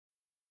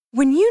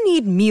When you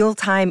need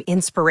mealtime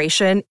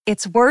inspiration,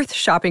 it's worth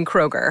shopping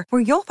Kroger,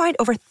 where you'll find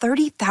over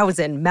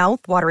 30,000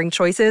 mouth-watering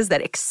choices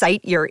that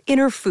excite your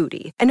inner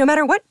foodie. And no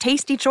matter what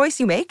tasty choice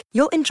you make,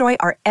 you'll enjoy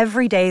our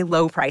everyday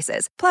low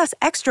prices, plus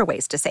extra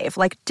ways to save,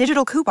 like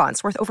digital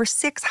coupons worth over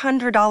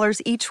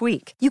 $600 each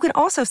week. You can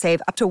also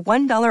save up to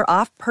 $1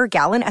 off per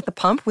gallon at the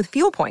pump with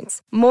fuel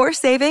points. More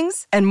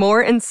savings and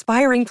more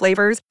inspiring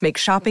flavors make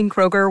shopping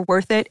Kroger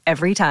worth it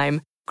every time.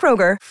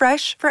 Kroger,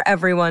 fresh for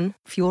everyone.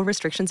 Fuel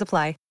restrictions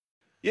apply.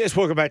 Yes,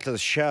 welcome back to the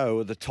show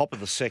at the top of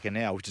the second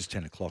hour, which is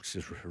 10 o'clock, so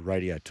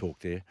radio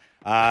talk there.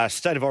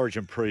 State of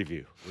Origin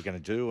preview we're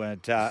going to do.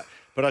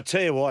 But I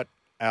tell you what,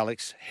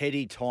 Alex,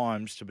 heady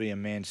times to be a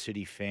Man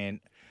City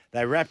fan.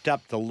 They wrapped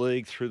up the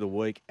league through the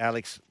week.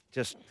 Alex,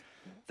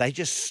 they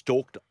just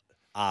stalked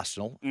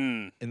Arsenal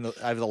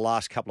over the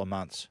last couple of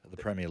months of the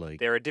Premier League.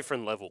 They're a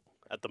different level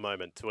at the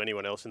moment to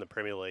anyone else in the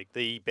Premier League,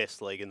 the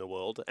best league in the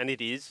world, and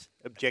it is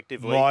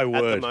objectively at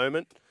the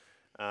moment.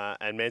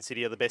 And Man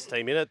City are the best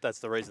team in it. That's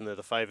the reason they're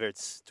the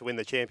favourites to win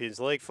the Champions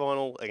League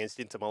final against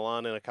Inter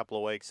Milan in a couple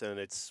of weeks, and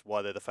it's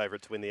why they're the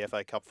favourite to win the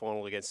FA Cup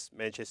final against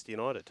Manchester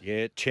United.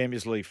 Yeah,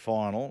 Champions League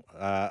final,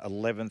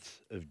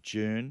 11th of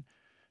June,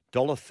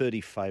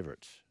 $1.30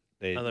 favourites.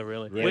 Are they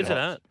really? Where's it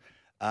at?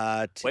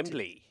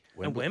 Wembley.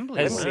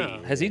 Wembley.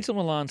 Has Inter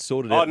Milan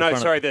sorted out... Oh, no,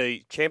 sorry,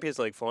 the Champions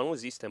League final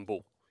is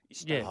Istanbul.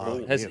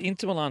 Has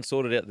Inter Milan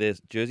sorted out their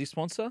jersey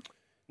sponsor?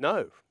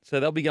 No.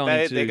 So they'll be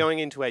going They're going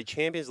into a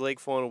Champions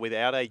League final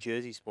without a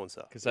jersey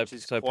sponsor.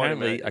 So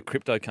apparently a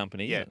crypto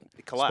company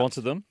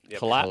sponsored them,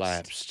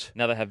 collapsed.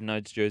 Now they have no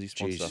jersey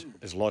sponsor. Jeez,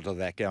 there's a lot of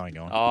that going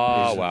on.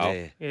 Oh, wow.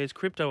 Yeah, is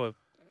crypto a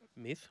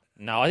myth?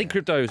 No, I think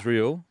crypto is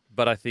real,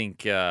 but I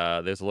think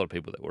there's a lot of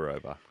people that were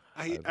over.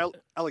 Hey,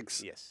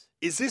 Alex, yes.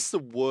 Is this the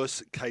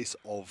worst case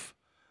of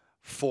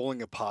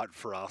falling apart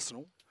for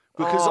Arsenal?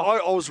 Because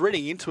I was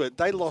reading into it.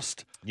 They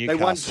lost. Newcastle,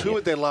 they won 2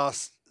 of their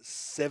last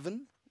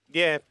 7.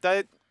 Yeah,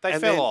 they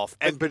fell off.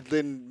 But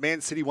then Man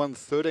City won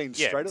 13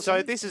 straight or so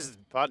something? this is,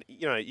 but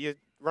you're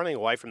running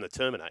away from the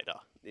Terminator.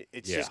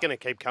 It's just going to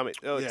keep coming.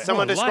 Yeah.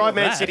 Someone Well, described like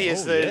Man that. City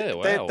as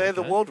Oh, they're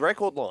the world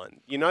record line.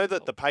 You know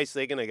that the pace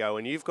they're going to go,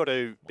 and you've got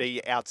to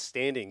be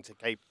outstanding to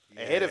keep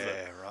ahead of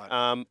them.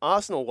 Right.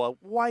 Arsenal were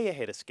way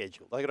ahead of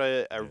schedule. They've got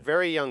a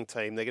very young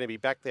team. They're going to be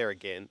back there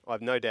again. I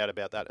have no doubt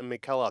about that. And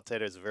Mikel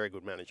Arteta is a very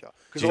good manager.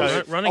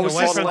 Running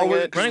away from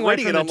the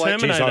Terminator.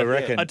 Geez, I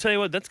reckon. I tell you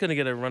what, that's going to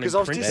get a running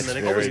print in the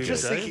next I was few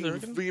just days.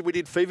 thinking, we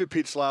did Fever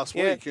Pitch last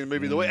week and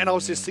maybe the week, and I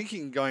was just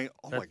thinking, going,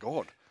 oh my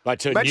God.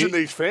 But Imagine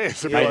these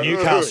fans.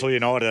 Newcastle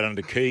United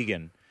under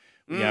Keegan,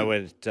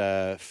 with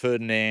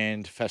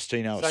Ferdinand,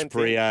 Faustino,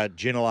 Espria,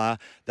 Ginola,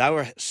 they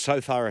were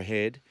so far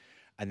ahead.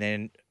 And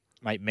then,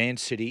 mate, Man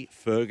City,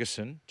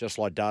 Ferguson, just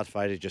like Darth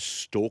Vader, just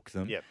stalked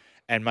them. Yep.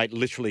 And, mate,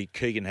 literally,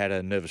 Keegan had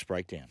a nervous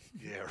breakdown.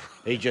 Yeah.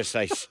 He just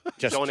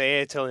John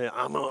Air telling him,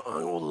 I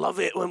will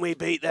love it when we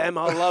beat them.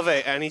 I love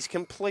it. And he's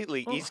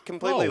completely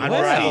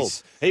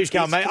unraveled. He was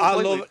going, mate, I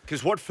love it.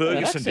 Because what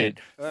Ferguson did,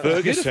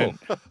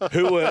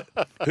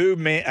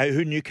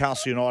 who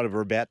Newcastle United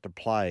were about to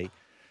play,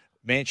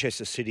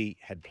 Manchester City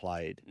had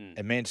played,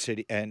 and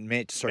Manchester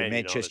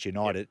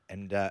United,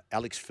 and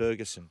Alex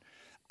Ferguson,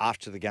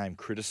 after the game,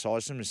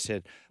 criticised them and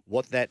said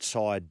what that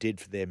side did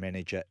for their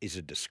manager is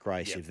a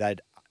disgrace. If they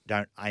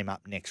don't aim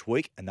up next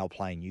week, and they'll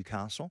play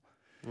Newcastle.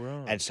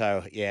 Right. And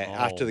so,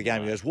 after the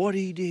game, he goes, what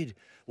he did,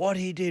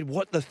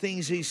 what the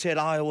things he said,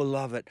 I will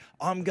love it.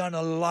 I'm going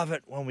to love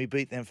it when we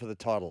beat them for the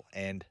title.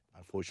 And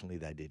unfortunately,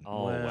 they didn't.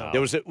 Oh, wow.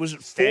 Was it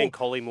Stan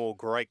Collymore,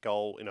 great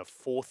goal in a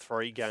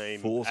 4-3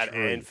 game at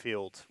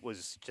Anfield,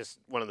 was just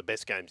one of the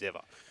best games ever.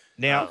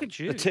 Now, Look at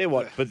you. I tell you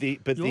what, You're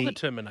the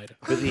Terminator.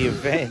 But the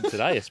event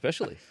Today,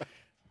 especially.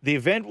 The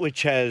event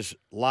which has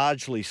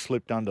largely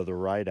slipped under the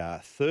radar,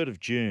 3rd of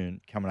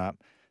June coming up,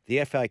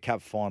 the FA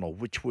Cup final,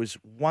 which was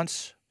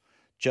once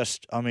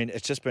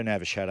it's just been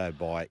overshadowed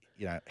by,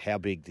 how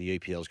big the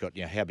EPL's got,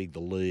 how big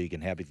the league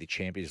and how big the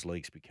Champions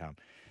League's become.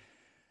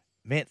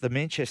 The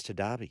Manchester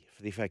derby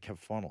for the FA Cup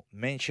final,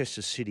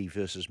 Manchester City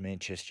versus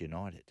Manchester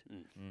United.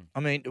 I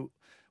mean,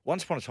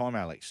 once upon a time,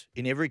 Alex,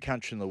 in every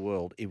country in the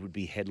world, it would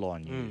be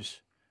headline news.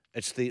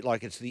 It's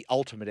the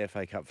ultimate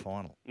FA Cup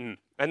final.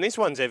 And this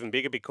one's even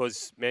bigger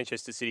because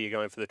Manchester City are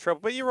going for the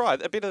treble. But you're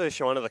right, a bit of the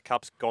shine of the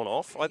cup's gone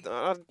off.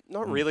 I'm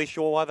not really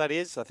sure why that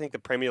is. I think the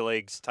Premier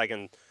League's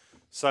taken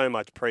so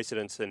much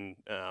precedence, and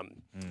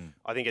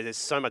I think there's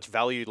so much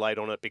value laid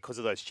on it because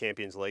of those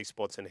Champions League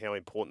spots and how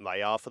important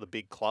they are for the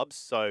big clubs.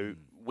 So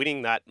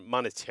winning that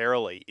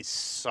monetarily is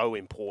so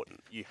important.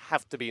 You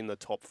have to be in the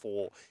top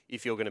 4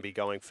 if you're going to be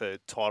going for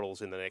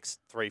titles in the next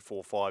 3,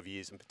 4, 5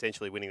 years and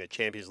potentially winning the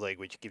Champions League,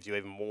 which gives you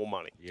even more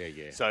money.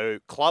 Yeah. So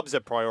clubs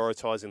are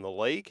prioritising the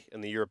league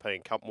and the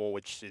European Cup more,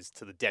 which is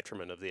to the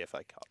detriment of the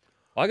FA Cup.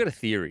 I got a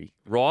theory.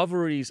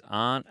 Rivalries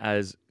aren't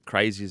as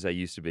crazy as they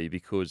used to be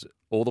because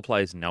all the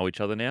players know each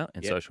other now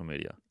and social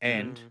media.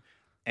 And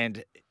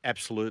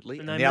absolutely.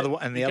 And the other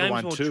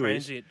one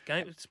too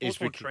sport's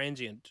more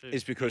transient too.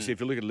 is because if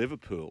you look at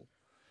Liverpool,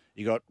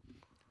 you got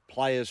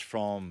players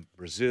from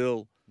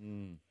Brazil,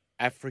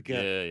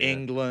 Africa,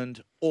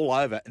 England, all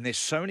over. And there's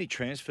so many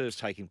transfers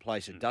taking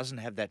place. It doesn't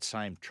have that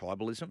same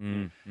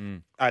tribalism.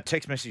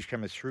 Text message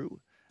coming through.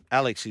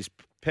 Alex, is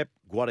Pep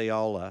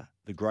Guardiola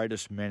the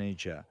greatest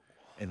manager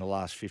in the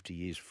last 50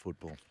 years of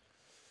football?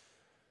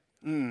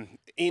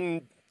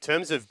 In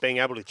terms of being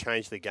able to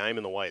change the game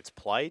and the way it's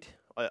played,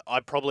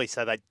 I'd probably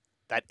say that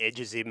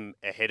edges him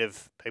ahead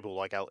of people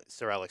like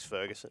Sir Alex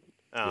Ferguson,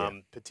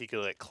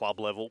 particularly at club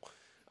level.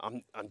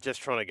 I'm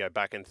just trying to go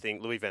back and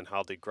think. Louis van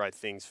Gaal did great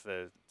things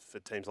for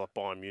teams like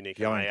Bayern Munich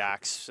and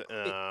Ajax.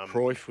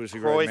 Cruyff was a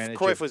great manager.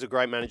 Cruyff was a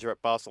great manager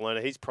at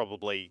Barcelona. He's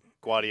probably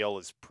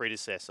Guardiola's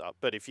predecessor.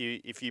 But if you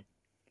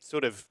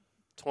sort of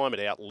time it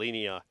out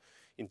linear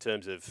in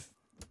terms of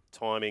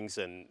timings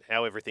and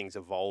how everything's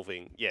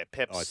evolving,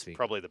 Pep's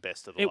probably the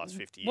best of the last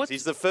 50 years.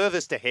 He's the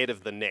furthest ahead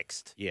of the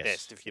next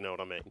best, if you know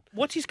what I mean.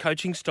 What's his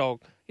coaching style?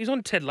 He's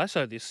on Ted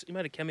Lasso he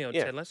made a cameo on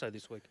Ted Lasso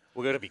this week.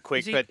 We've got to be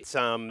quick, he's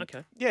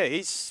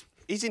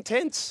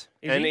intense.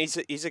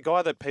 He's a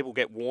guy that people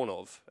get warned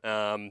of,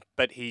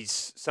 but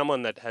he's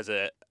someone that has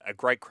a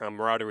great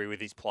camaraderie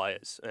with his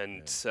players,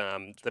 and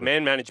the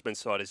man management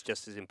side is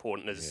just as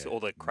important as all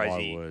the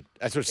crazy. My word.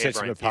 That's what sets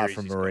him apart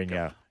from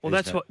Mourinho. Well,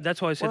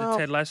 that's why I said to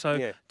Ted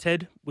Lasso,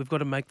 Ted, we've got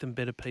to make them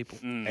better people.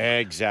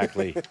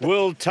 Exactly.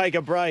 We'll take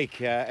a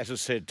break. As I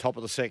said, top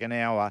of the second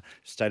hour,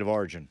 State of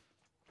Origin.